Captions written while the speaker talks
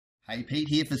Hey, Pete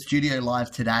here for Studio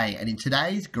Live today, and in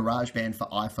today's GarageBand for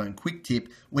iPhone quick tip,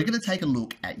 we're going to take a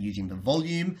look at using the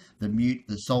volume, the mute,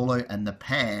 the solo and the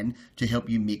pan to help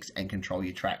you mix and control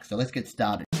your tracks. So let's get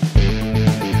started.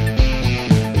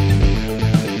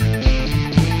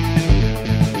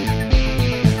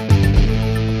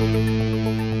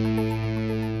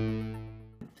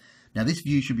 Now this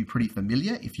view should be pretty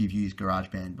familiar if you've used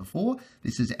GarageBand before.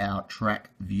 This is our track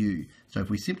view. So if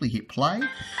we simply hit play,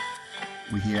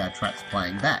 we hear our tracks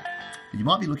playing back. But you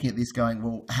might be looking at this going,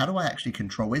 well, how do I actually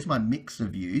control? Where's my mixer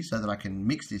view so that I can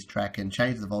mix this track and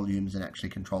change the volumes and actually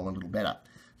control a little better?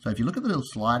 So if you look at the little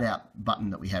slide out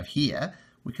button that we have here,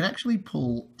 we can actually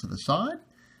pull to the side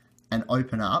and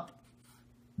open up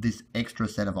this extra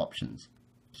set of options.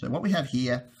 So what we have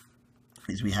here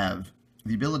is we have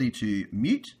the ability to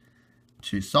mute,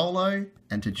 to solo,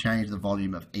 and to change the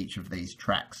volume of each of these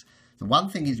tracks. The one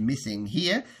thing is missing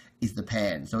here is the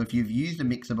pan. So if you've used a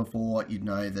mixer before, you'd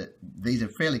know that these are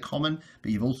fairly common, but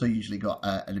you've also usually got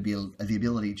the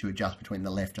ability to adjust between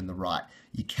the left and the right.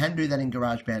 You can do that in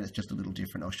GarageBand, it's just a little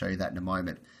different. I'll show you that in a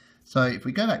moment. So if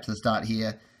we go back to the start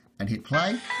here and hit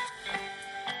play,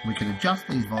 we can adjust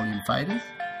these volume faders,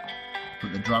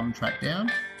 put the drum track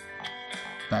down,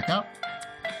 back up,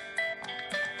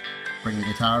 bring the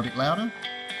guitar a bit louder,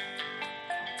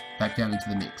 back down into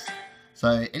the mix.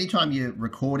 So anytime you're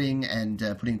recording and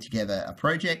putting together a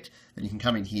project, then you can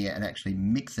come in here and actually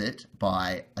mix it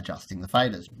by adjusting the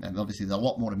faders. And obviously there's a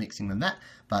lot more to mixing than that,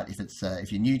 but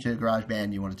if you're new to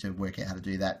GarageBand, you wanted to work out how to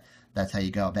do that, that's how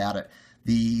you go about it.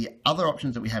 The other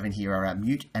options that we have in here are our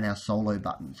mute and our solo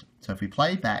buttons. So if we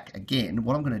play back again,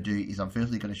 what I'm going to do is I'm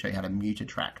firstly going to show you how to mute a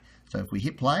track. So if we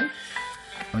hit play,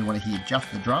 and we want to hear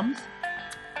just the drums,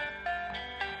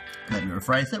 let me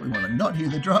rephrase that, we want to not hear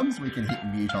the drums, we can hit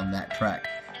mute on that track.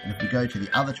 And if we go to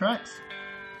the other tracks,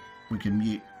 we can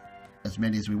mute as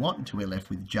many as we want until we're left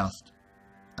with just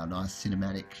our nice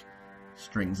cinematic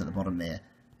strings at the bottom there.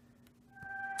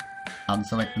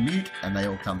 Unselect the mute and they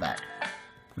all come back.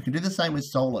 We can do the same with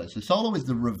solo. So solo is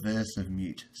the reverse of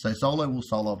mute. So solo will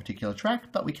solo a particular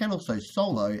track, but we can also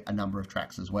solo a number of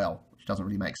tracks as well, which doesn't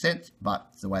really make sense, but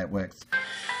it's the way it works.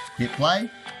 Hit play,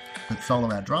 let's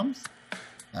solo our drums.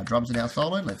 Our drums are now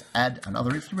solo. Let's add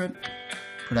another instrument,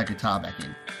 put our guitar back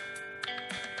in.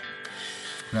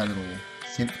 Put our little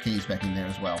synth keys back in there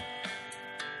as well.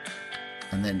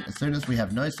 And then as soon as we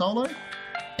have no solo,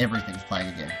 everything's playing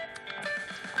again.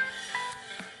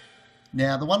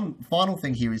 Now the one final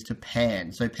thing here is to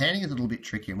pan. So panning is a little bit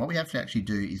tricky, and what we have to actually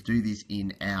do is do this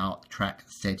in our track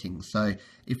settings. So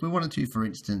if we wanted to, for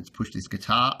instance, push this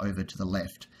guitar over to the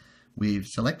left, we've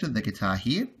selected the guitar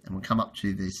here and we'll come up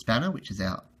to the spanner, which is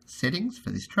our settings for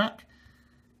this track.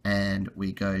 And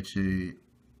we go to,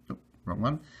 wrong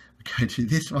one. We go to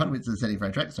this one, which is the setting for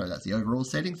our track. Sorry, that's the overall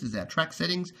settings. This is our track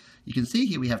settings. You can see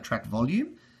here we have track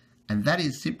volume, and that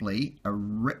is simply a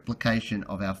replication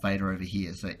of our fader over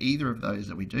here. So either of those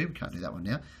that we do, we can't do that one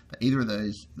now, but either of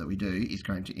those that we do is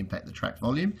going to impact the track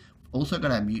volume. We've also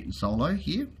got our mute and solo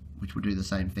here, which will do the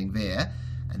same thing there.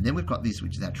 And then we've got this,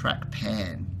 which is our track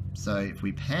pan. So if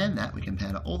we pan that, we can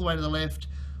pan it all the way to the left,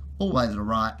 all the way to the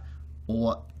right,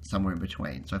 or somewhere in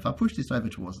between. So if I push this over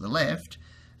towards the left,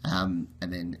 and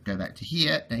then go back to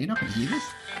here, now you're not going to hear this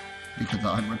because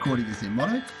I'm recording this in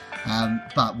mono,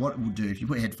 but what it will do, if you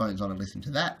put headphones on and listen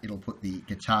to that, it'll put the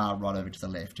guitar right over to the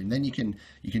left. And then you can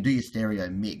do your stereo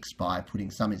mix by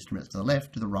putting some instruments to the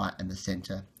left, to the right, and the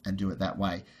center, and do it that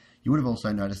way. You would have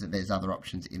also noticed that there's other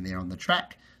options in there on the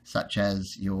track, such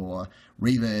as your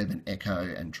reverb and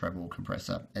echo and treble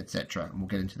compressor, etc. And we'll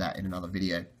get into that in another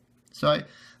video. So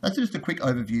that's just a quick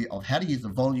overview of how to use the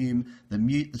volume, the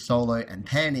mute, the solo, and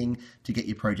panning to get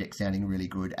your project sounding really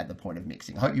good at the point of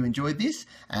mixing. I hope you enjoyed this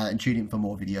and tune in for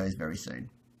more videos very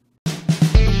soon.